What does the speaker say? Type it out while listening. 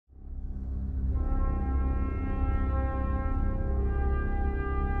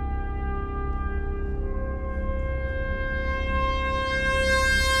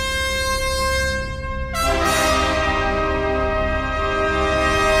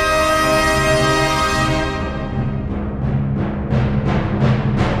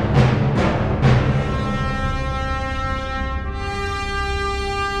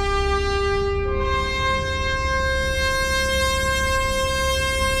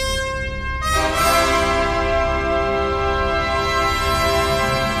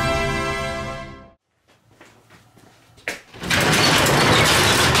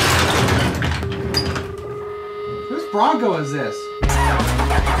Bronco is this?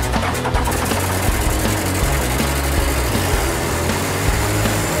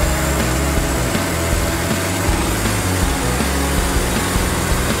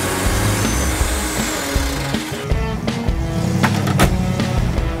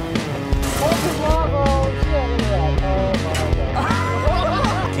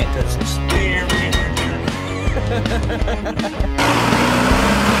 Can't touch this.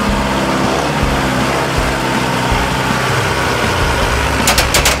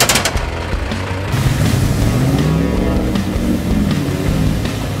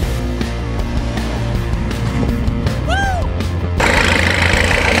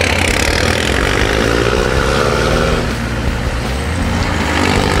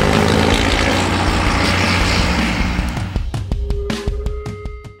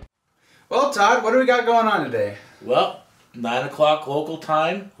 Well, Todd, what do we got going on today? Well, 9 o'clock local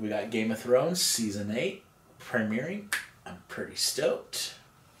time. We got Game of Thrones Season 8 premiering. I'm pretty stoked.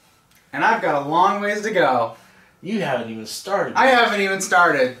 And I've got a long ways to go. You haven't even started. I haven't even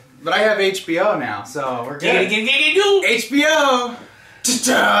started, but I have HBO now, so we're good. Go! HBO!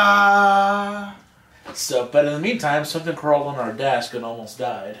 Ta-da! So, but in the meantime, something crawled on our desk and almost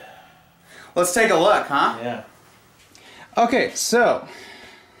died. Let's take a look, huh? Yeah. Okay, so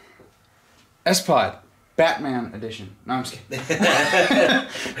sPod Batman edition. No, I'm just kidding.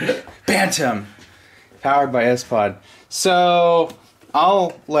 Bantam, powered by sPod. So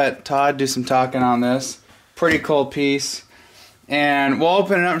I'll let Todd do some talking on this. Pretty cool piece, and we'll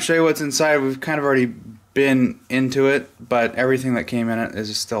open it up and show you what's inside. We've kind of already been into it, but everything that came in it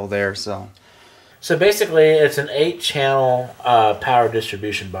is still there. So basically, it's an 8-channel power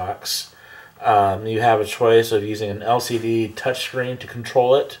distribution box. You have a choice of using an LCD touchscreen to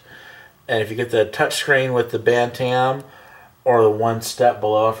control it. And if you get the touchscreen with the Bantam or the one step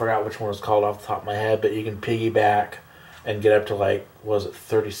below, I forgot which one was called off the top of my head, but you can piggyback and get up to, like, was it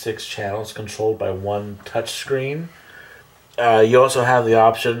 36 channels controlled by one touchscreen. You also have the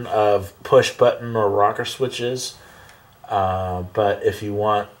option of push button or rocker switches. But if you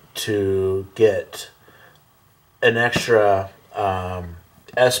want to get an extra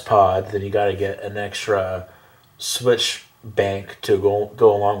sPod, then you got to get an extra switch bank to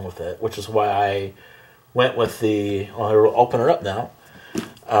go along with it, which is why I went with the. Well, I'll open it up now.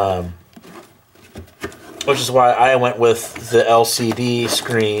 Which is why I went with the LCD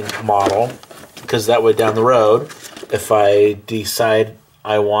screen model, because that way down the road, if I decide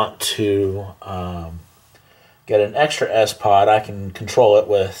I want to get an extra sPod, I can control it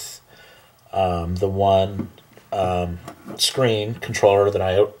with the one screen controller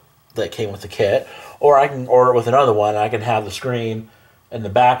that came with the kit. Or I can order it with another one. I can have the screen in the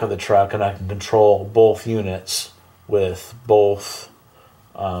back of the truck, and I can control both units with both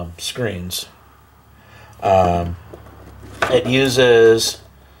screens. It uses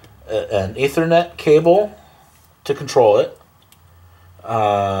an Ethernet cable to control it.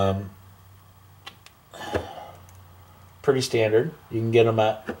 Pretty standard. You can get them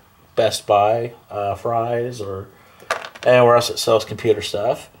at Best Buy, Fry's, or anywhere else that sells computer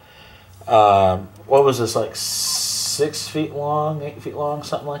stuff. What was this, like 6 feet long, 8 feet long,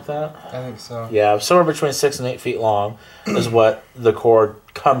 something like that? I think so. Yeah, somewhere between 6 and 8 feet long is what the cord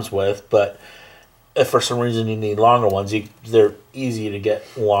comes with. But if for some reason you need longer ones, they're easy to get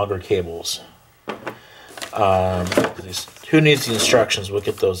longer cables. Who needs the instructions? We'll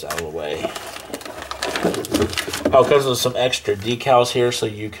get those out of the way. Oh, it comes with some extra decals here, so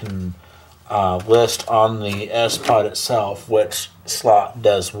you can list on the sPod itself which slot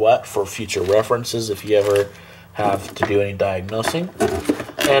does what for future references if you ever have to do any diagnosing.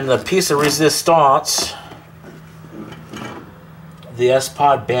 And the piece of resistance, the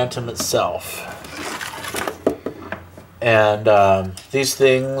sPod Bantam itself. And these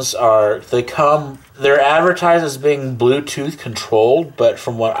things they're advertised as being Bluetooth controlled, but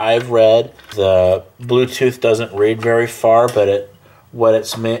from what I've read, the Bluetooth doesn't read very far, but what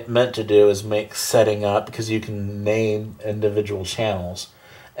it's meant to do is make setting up, because you can name individual channels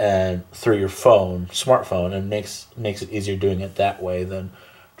and through your smartphone, and makes it easier doing it that way than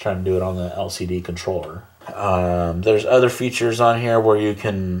trying to do it on the LCD controller. There's other features on here where you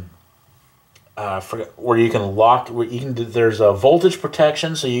can there's a voltage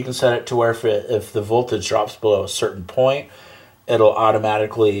protection, so you can set it to where if the voltage drops below a certain point, it'll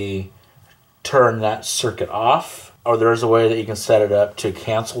automatically turn that circuit off. Or there's a way that you can set it up to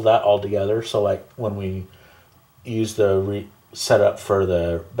cancel that altogether. So like when we use the setup for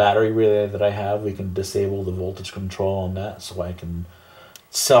the battery relay that I have, we can disable the voltage control on that, so I can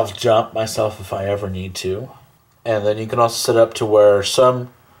self-jump myself if I ever need to. And then you can also set up to where some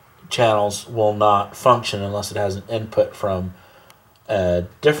channels will not function unless it has an input from a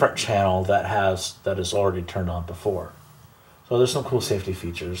different channel that is already turned on before. So there's some cool safety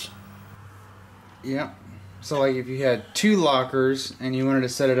features. Yep. So like if you had 2 lockers and you wanted to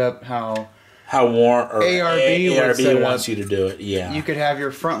set it up how Warren or ARB wants you to do it, yeah. You could have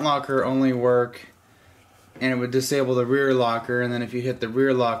your front locker only work, and it would disable the rear locker, and then if you hit the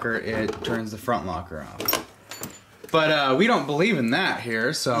rear locker, it turns the front locker off. But we don't believe in that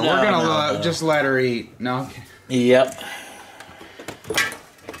here, so we're gonna just let her eat. No. Yep.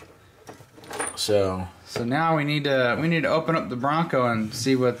 So now we need to open up the Bronco and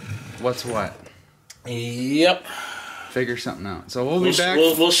see what's what. Yep. Figure something out. So we'll be back.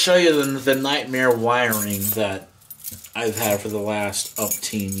 We'll show you the nightmare wiring that I've had for the last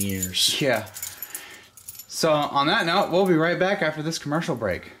 10 years. Yeah. So on that note, we'll be right back after this commercial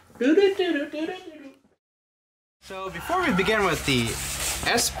break. So before we begin with the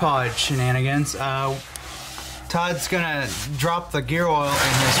sPod shenanigans, Todd's gonna drop the gear oil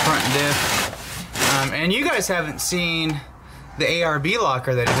in his front diff. And you guys haven't seen the ARB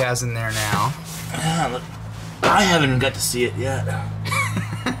locker that he has in there now. I haven't even got to see it yet.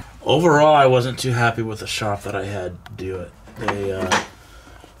 Overall, I wasn't too happy with the shop that I had do it.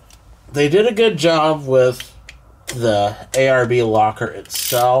 They did a good job with the ARB locker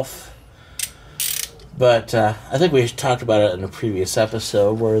itself, but I think we talked about it in a previous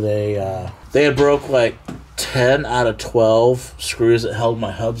episode where they had broke like 10 out of 12 screws that held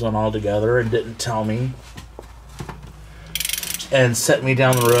my hubs on all together and didn't tell me and set me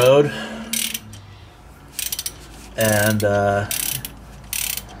down the road. And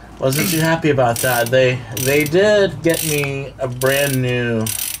wasn't too happy about that. They did get me a brand new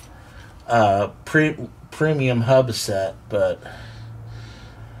premium hub set, but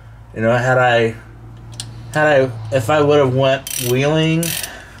you know, if I would have went wheeling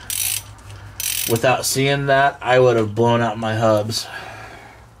without seeing that, I would have blown out my hubs.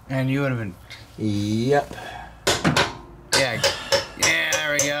 And you would have been. Yep. Yeah. Yeah.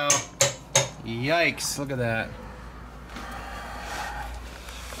 There we go. Yikes! Look at that.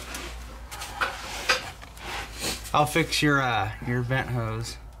 I'll fix your vent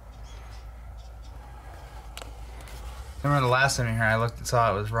hose. Remember the last time you here, I looked and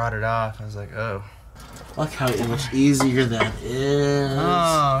saw it was rotted off. I was like, oh. Look how much easier that is.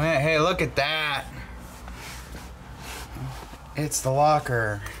 Oh man, hey, look at that. It's the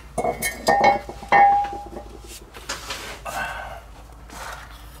locker.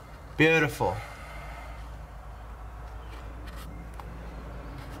 Beautiful.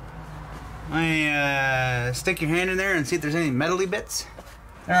 Stick your hand in there and see if there's any metally bits.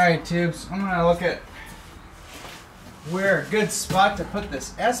 Alright, tubes, I'm gonna look at where a good spot to put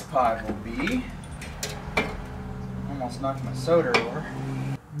this sPod will be. Almost knocked my solder over.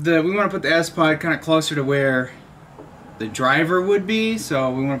 We want to put the sPod kind of closer to where the driver would be,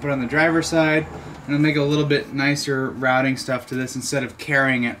 so we want to put it on the driver's side and then make a little bit nicer routing stuff to this instead of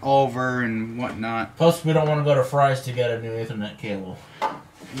carrying it over and whatnot. Plus, we don't want to go to Fry's to get a new Ethernet cable.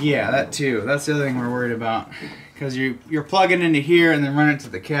 Yeah, that too. That's the other thing we're worried about, because you're plugging into here and then running to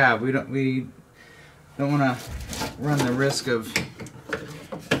the cab. We don't want to run the risk of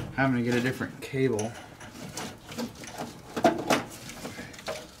having to get a different cable.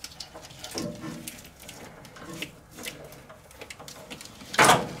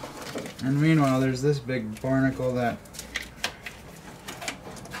 And meanwhile, there's this big barnacle that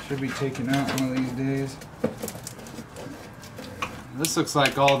should be taken out one of these days. This looks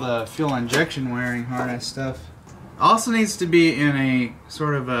like all the fuel injection wiring harness stuff. Also needs to be in a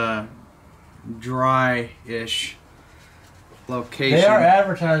sort of a dry-ish location. They are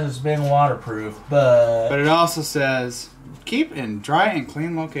advertised as being waterproof, but it also says keep in dry and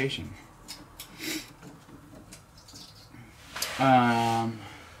clean location.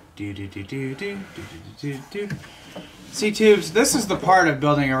 See, tubes, this is the part of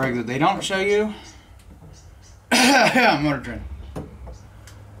building a rig that they don't show you. Motor trend.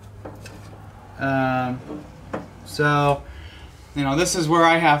 So, you know, this is where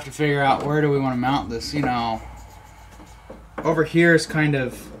I have to figure out where do we want to mount this. You know, over here is kind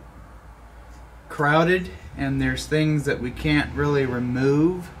of crowded, and there's things that we can't really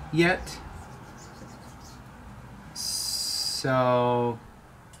remove yet. So,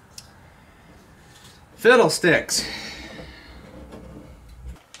 fiddlesticks.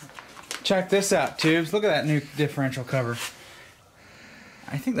 Check this out, tubes. Look at that new differential cover.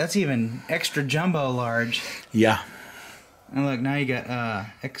 I think that's even extra jumbo large. yeah. And look, now you got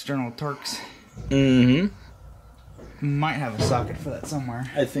external Torx. Mm-hmm. Might have a socket for that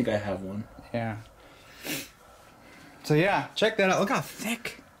somewhere. I think I have one. Yeah. So yeah, check that out. Look how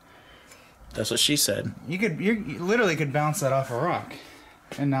thick. That's what she said. You literally could bounce that off a rock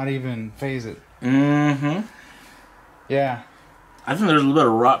and not even phase it. Mm-hmm. Yeah. I think there's a little bit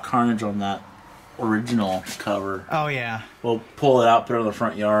of rock carnage on that original cover. Oh, yeah. We'll pull it out, put it in the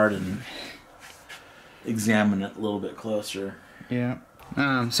front yard, and examine it a little bit closer. Yeah.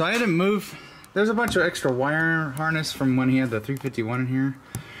 So I had to move. There's a bunch of extra wire harness from when he had the 351 in here.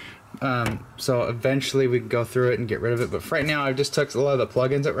 So eventually we can go through it and get rid of it. But for right now, I've just tucked a lot of the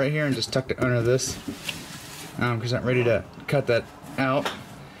plugins up right here and just tucked it under this. Because I'm ready to cut that out.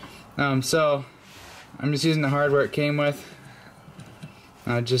 So I'm just using the hardware it came with.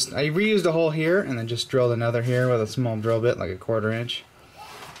 I reused a hole here and then just drilled another here with a small drill bit, like a 1/4 inch.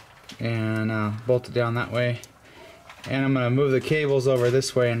 And bolt it down that way. And I'm going to move the cables over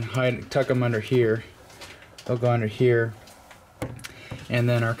this way and tuck them under here. They'll go under here. And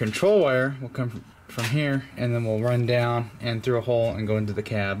then our control wire will come from here, and then we'll run down and through a hole and go into the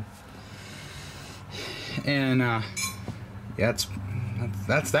cab. And yeah,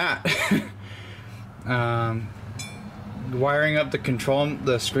 that's that. Wiring up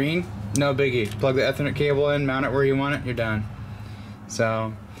the screen, no biggie. Plug the Ethernet cable in, mount it where you want it, you're done.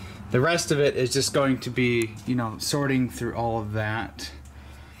 So the rest of it is just going to be, you know, sorting through all of that.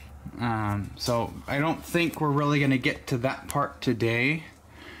 So I don't think we're really going to get to that part today.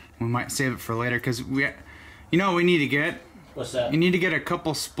 We might save it for later because you know what we need to get? What's that? You need to get a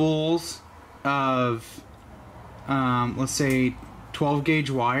couple spools of, let's say, 12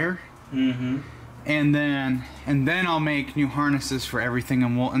 gauge wire. Mm-hmm. And then I'll make new harnesses for everything,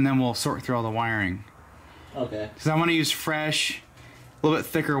 and then we'll sort through all the wiring. Okay. Because I want to use fresh, a little bit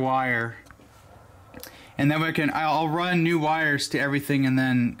thicker wire, and then I'll run new wires to everything, and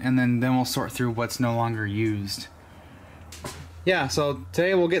then we'll sort through what's no longer used. Yeah. So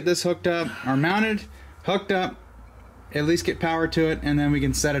today we'll get this hooked up or mounted, hooked up, at least get power to it, and then we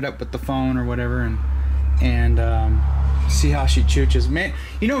can set it up with the phone or whatever, and see how she chooches. Man,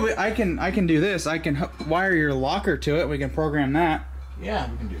 you know, I can do this. I can wire your locker to it. We can program that.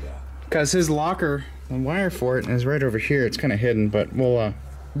 Yeah, we can do that. Because his locker, the wire for it is right over here. It's kind of hidden, but we'll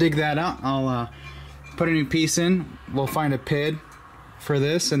dig that out. I'll put a new piece in. We'll find a PID for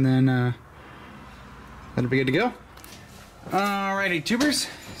this, and then that'll be good to go. Alrighty, tubers.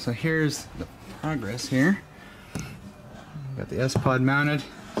 So here's the progress here. Got the sPod mounted.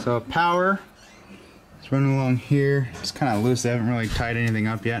 So power. It's running along here. It's kind of loose. I haven't really tied anything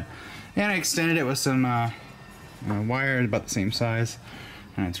up yet. And I extended it with some wire about the same size.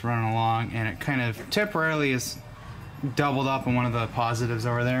 And it's running along. And it kind of temporarily is doubled up on one of the positives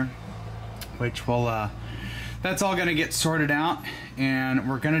over there. Which will, that's all going to get sorted out. And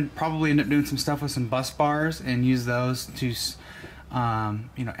we're going to probably end up doing some stuff with some bus bars and use those to, you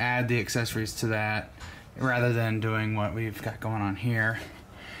know, add the accessories to that rather than doing what we've got going on here.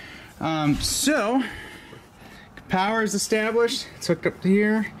 So power is established. It's hooked up to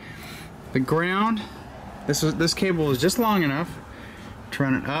here. The ground. This cable was just long enough to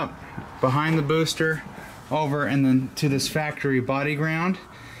run it up behind the booster, over, and then to this factory body ground.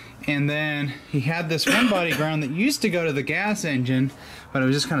 And then he had this one body ground that used to go to the gas engine, but it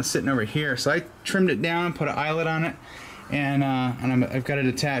was just kind of sitting over here. So I trimmed it down, put an eyelet on it, and I've got it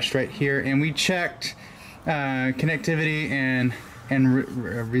attached right here. And we checked connectivity and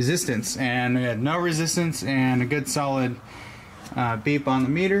resistance, and we had no resistance and a good solid beep on the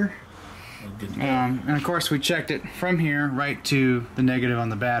meter. And of course we checked it from here right to the negative on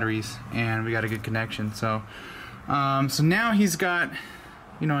the batteries, and we got a good connection. So so now he's got,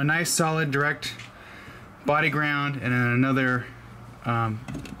 you know, a nice solid direct body ground, and then another I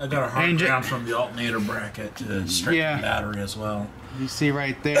got a hard ground from the alternator bracket to straighten the battery as well. You see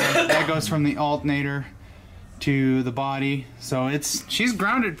right there, that goes from the alternator to the body. So she's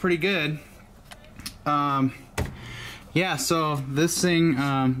grounded pretty good. Yeah, so this thing,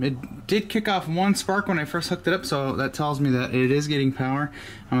 it did kick off one spark when I first hooked it up, so that tells me that it is getting power.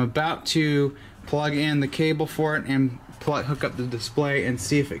 I'm about to plug in the cable for it and hook up the display and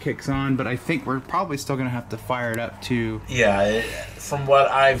see if it kicks on, but I think we're probably still going to have to fire it up to... Yeah, from what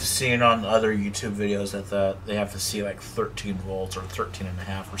I've seen on other YouTube videos, that they have to see like 13 volts or 13 and a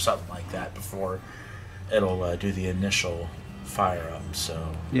half or something like that before it'll do the initial fire up.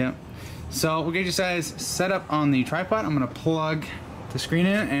 So yeah, so we'll get you guys set up on the tripod. I'm going to plug the screen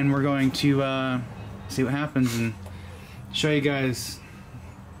in, and we're going to see what happens and show you guys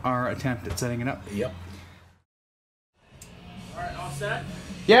our attempt at setting it up. Yep. Alright, all set?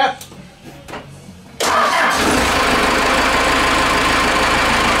 Yep.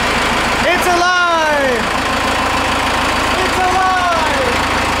 It's alive! It's alive!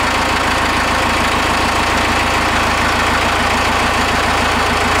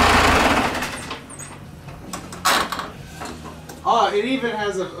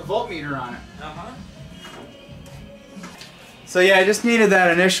 a voltmeter on it. So yeah, I just needed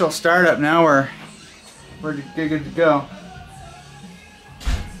that initial startup. Now we're good to go.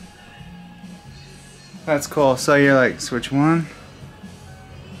 That's cool. So you're like switch 1.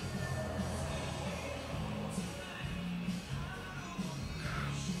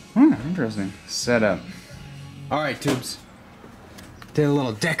 Interesting setup. All right, tubes. Did a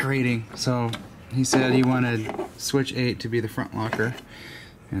little decorating. So he said he wanted switch 8 to be the front locker,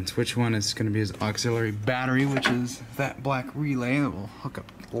 and switch 1 is going to be his auxiliary battery, which is that black relay that we'll hook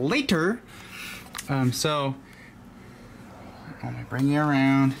up later. So let me bring you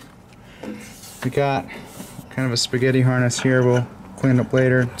around. We got kind of a spaghetti harness here. We'll clean it up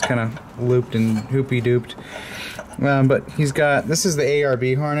later. It's kind of looped and hoopy dooped. But he's got, this is the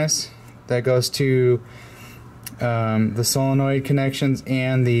ARB harness that goes to the solenoid connections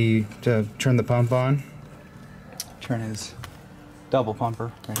and to turn the pump on. Turn his double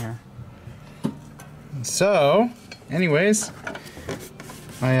pumper right here. So, anyways,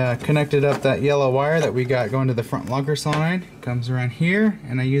 I connected up that yellow wire that we got going to the front locker solenoid. Comes around here,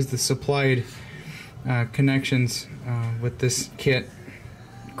 and I used the supplied connections with this kit,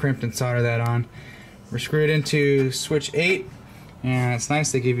 crimped and soldered that on. We're screwed into switch 8, and it's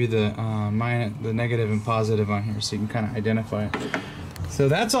nice they give you the negative and positive on here so you can kind of identify it. So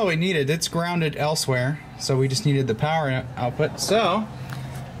that's all we needed. It's grounded elsewhere, so we just needed the power output. So,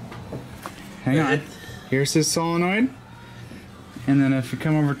 hang on. Here's his solenoid. And then if you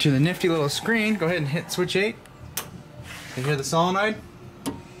come over to the nifty little screen, go ahead and hit switch 8. You hear the solenoid?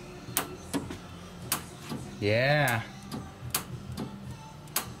 Yeah.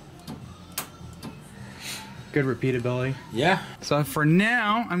 Good repeatability. Yeah. So for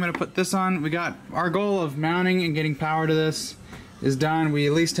now, I'm going to put this on. We got our goal of mounting and getting power to this is done. We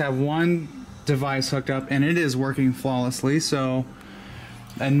at least have one device hooked up, and it is working flawlessly. So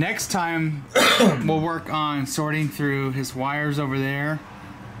next time, we'll work on sorting through his wires over there.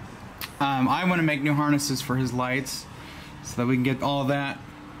 I want to make new harnesses for his lights so that we can get all that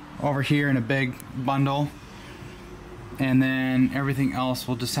over here in a big bundle. And then everything else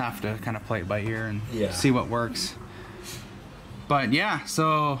we'll just have to kind of play it by ear and see what works. But yeah,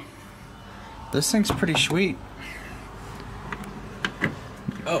 so this thing's pretty sweet.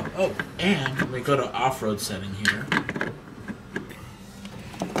 Oh, and we go to off-road setting here.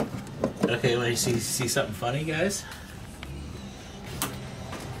 Okay, want to see something funny, guys?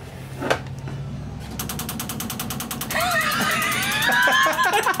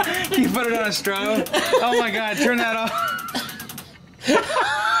 You put it on a strobe? Oh my god, turn that off.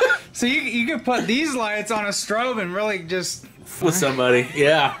 So you could put these lights on a strobe and really just... With somebody,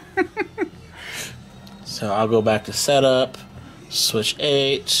 yeah. So I'll go back to setup, switch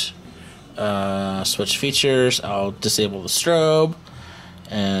 8, switch features, I'll disable the strobe,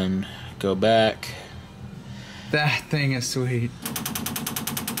 and go back. That thing is sweet.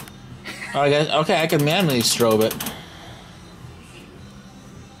 Okay, I can manually strobe it.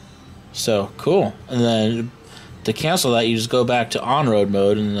 So, cool. And then to cancel that, you just go back to on-road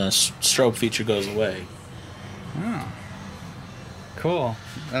mode and the strobe feature goes away. Oh. Cool.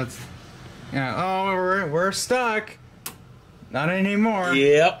 That's... Yeah, oh, we're stuck. Not anymore.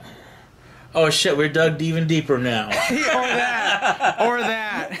 Yep. Oh shit, we're dug even deeper now. Or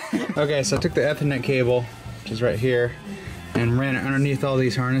that. Okay, so I took the Ethernet cable, which is right here, and ran it underneath all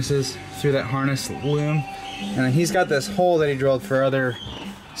these harnesses, through that harness loom. And then he's got this hole that he drilled for other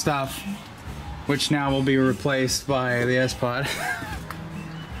stuff, which now will be replaced by the sPod.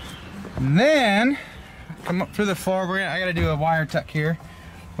 And then come up through the floor. I gotta do a wire tuck here,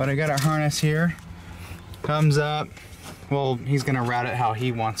 but I got our harness here. Comes up. Well, he's gonna route it how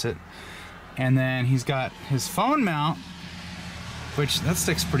he wants it. And then he's got his phone mount, which that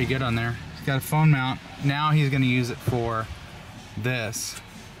sticks pretty good on there. He's got a phone mount. Now he's gonna use it for this.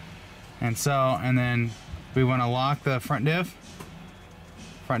 And then we wanna lock the front diff.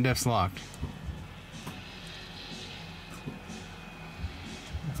 Front diff's locked.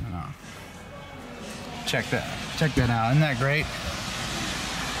 Check that out. Isn't that great?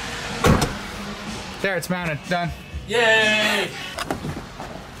 There, it's mounted. Done. Yay!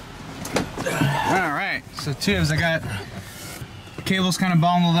 Alright, so tubes, I got cables kind of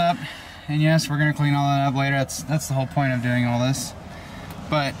bundled up, and yes, we're gonna clean all that up later. That's the whole point of doing all this.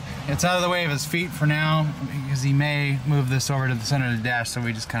 But it's out of the way of his feet for now, because he may move this over to the center of the dash, so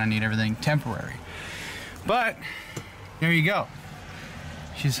we just kind of need everything temporary. But there you go.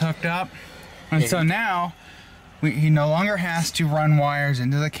 She's hooked up, and so now he no longer has to run wires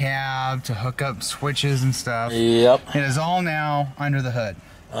into the cab to hook up switches and stuff. Yep. It is all now under the hood.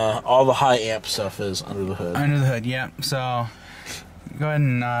 All the high amp stuff is under the hood. Under the hood, yep. So go ahead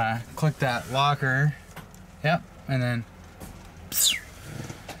and click that locker. Yep, and then.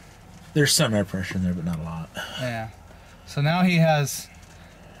 There's some air pressure in there, but not a lot. Yeah. So now he has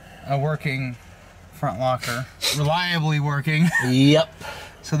a working front locker, reliably working. Yep.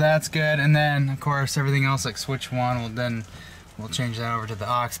 So that's good. And then, of course, everything else like switch 1 we'll change that over to the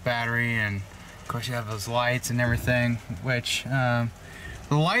aux battery, and of course you have those lights and everything, which the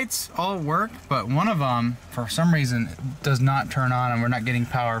lights all work, but one of them for some reason does not turn on, and we're not getting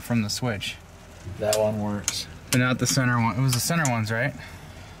power from the switch. That one works. But not the center one. It was the center ones, right?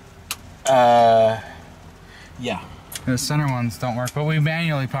 Yeah. The center ones don't work, but we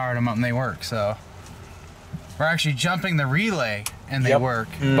manually powered them up and they work, so. We're actually jumping the relay and they work,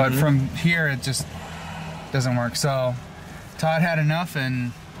 but from here it just doesn't work. So Todd had enough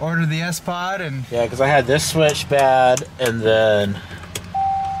and ordered the sPod, and yeah, because I had this switch bad, and then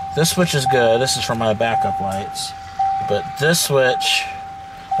this switch is good. This is for my backup lights, but this switch,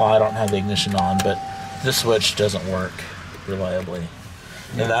 well, I don't have the ignition on, but this switch doesn't work reliably.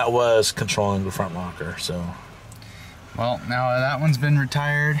 Yeah. And that was controlling the front locker, so. Well, now that one's been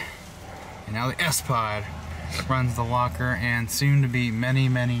retired, and now the sPod runs the locker and soon to be many,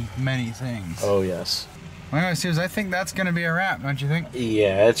 many, many things. Oh, yes. Well, anyways, Suze, I think that's going to be a wrap, don't you think?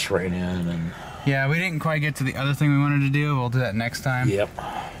 Yeah, it's raining. And yeah, we didn't quite get to the other thing we wanted to do. We'll do that next time. Yep.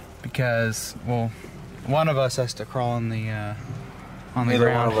 Because, well, one of us has to crawl on the ground.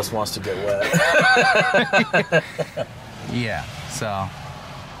 Neither one of us wants to get wet. Yeah, so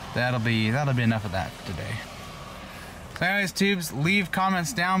that'll be enough of that for today. So anyways, tubes, leave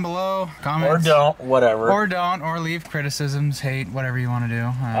comments down below. Comments. Or don't, whatever. Or don't, or leave criticisms, hate, whatever you want to do.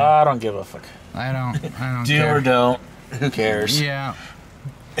 I don't give a fuck. I don't do care. or don't. Who cares? Yeah.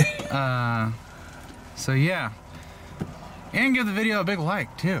 So yeah. And give the video a big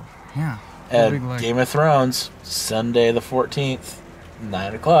like, too. Yeah. And big like. Game of Thrones, Sunday the 14th,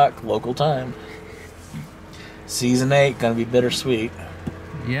 9 o'clock, local time. Season 8, gonna be bittersweet.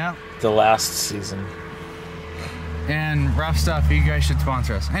 Yeah. The last season. And rough stuff, you guys should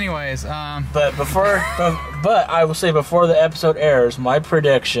sponsor us. Anyways, but I will say before the episode airs, my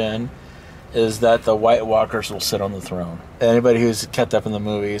prediction is that the White Walkers will sit on the throne. Anybody who's kept up in the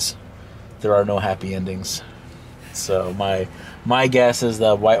movies, there are no happy endings. So my guess is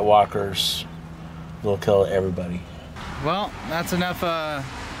the White Walkers will kill everybody. Well, that's enough,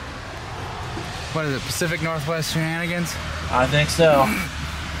 what is it, Pacific Northwest shenanigans? I think so.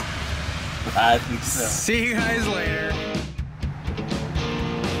 I think so. See you guys later.